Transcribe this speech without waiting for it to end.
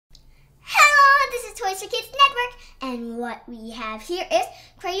Kids Network, and what we have here is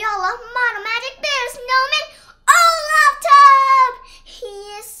Crayola Model Magic Bear Snowman Olaf Tub. He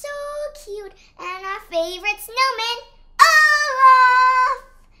is so cute, and our favorite snowman, Olaf.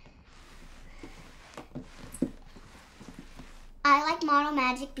 I like Model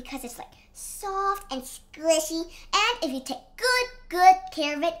Magic because it's like soft and squishy, and if you take good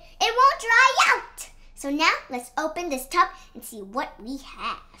care of it, it won't dry out. So now let's open this tub and see what we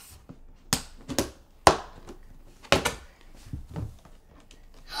have.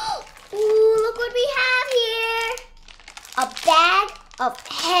 Ooh, look what we have here. A bag of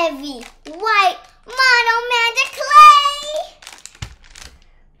heavy white Model Magic clay.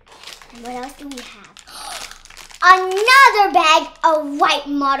 And what else do we have? Another bag of white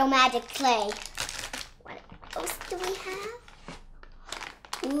Model Magic clay. What else do we have?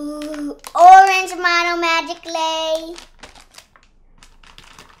 Ooh, orange Model Magic clay.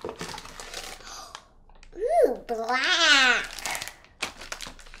 Ooh, black.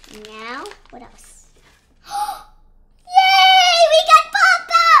 Now, what else? Yay! We got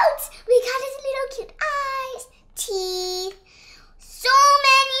pop-outs! We got his little cute eyes, teeth, so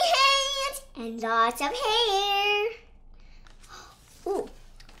many hands, and lots of hair. Ooh.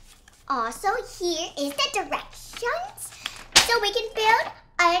 Also, here is the directions so we can build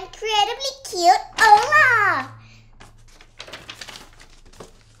an incredibly cute Olaf.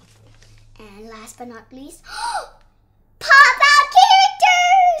 And last but not least, pop-out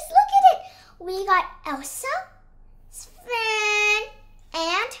characters! Look at it! We got Elsa, Sven,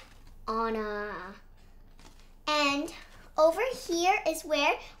 and Anna. And over here is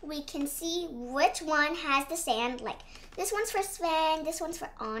where we can see which one has the sand. Like this one's for Sven, this one's for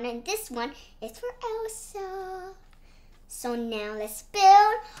Anna, and this one is for Elsa. So now let's build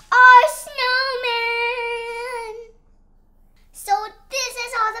our snowman. So this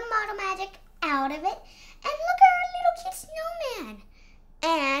is all the Model Magic out of it. And look at our little cute snowman.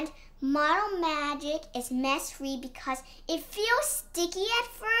 And Model Magic is mess free because it feels sticky at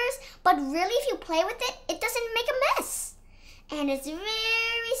first, but really if you play with it, it doesn't make a mess. And it's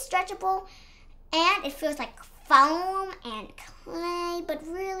very stretchable, and it feels like foam and clay, but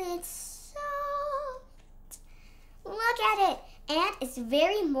really it's soft. Look at it. And it's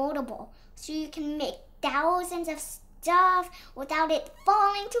very moldable, so you can make thousands of stuff without it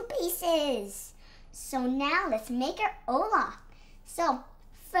falling to pieces. So now let's make our Olaf. So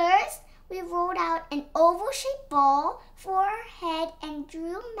first we rolled out an oval-shaped ball for our head and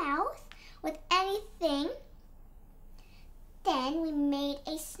drew a mouth with anything. Then we made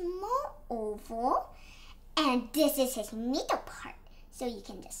a small oval, and this is his middle part. So you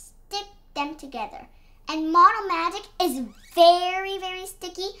can just stick them together. And Model Magic is very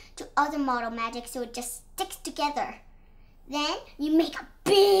sticky to other Model Magic, so it just sticks together. Then you make a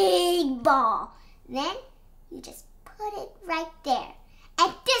big ball. Then you just put it right there.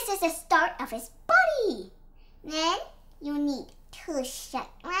 And this is the start of his body. Then you need 2 shut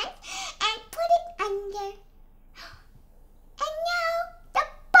ones and put it under. And now the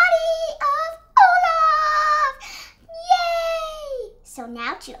body of Olaf! Yay! So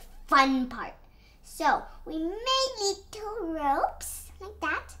now to the fun part. So we made little ropes like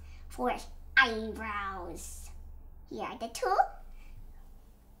that for his eyebrows. Here are the 2.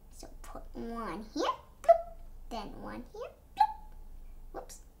 So put one here, bloop, then one here, bloop.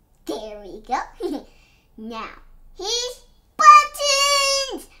 Whoops, there we go. Now, his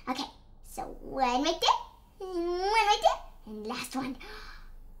buttons. Okay, so one right there, and one right there, and last one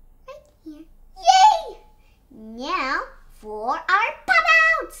right here. Yay! Now for our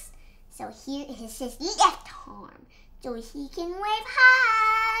pop-outs. So here is his left arm, so he can wave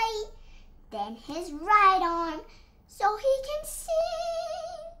high. Then his right arm, so he can sing.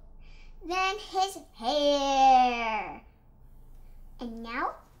 Then his hair. And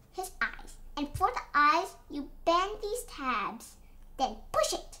now his eyes. And for the eyes, you bend these tabs. Then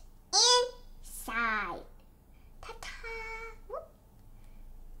push it inside. Ta-ta! Whoop.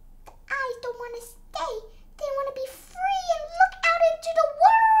 The eyes don't want to stay. They want to be free and look out into the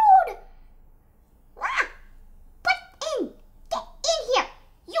world. Ah! Put in. Get in here.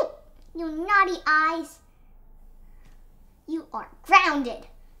 You naughty eyes. You are grounded.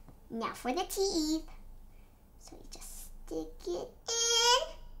 Now for the teeth. So you just stick it in.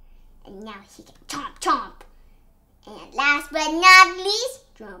 And now he can chomp. And last but not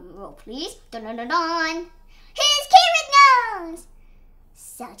least, drum roll please. Dun dun dun dun. His carrot nose.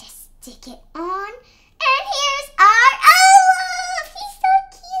 So just stick it on. And here's our Olaf. He's so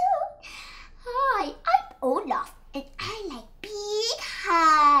cute. Hi, I'm Olaf. And I like big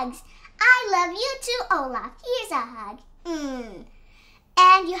hugs. I love you too, Olaf. Here's a hug.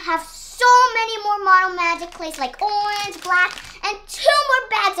 And you have so so many more Model Magic clays like orange, black, and 2 more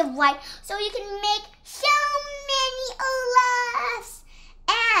bags of white so you can make so many Olafs.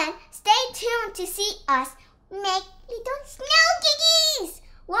 And stay tuned to see us make little snow kikis.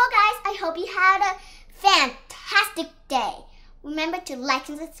 Well guys, I hope you had a fantastic day. Remember to like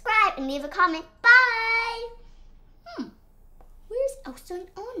and subscribe and leave a comment. Bye! Where's Elsa and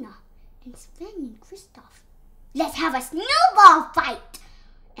Anna? And Sven and Kristoff? Let's have a snowball fight!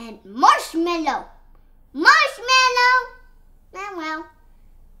 And marshmallow! Marshmallow! Well,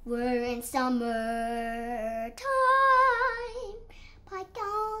 we're in summer time, but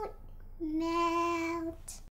don't melt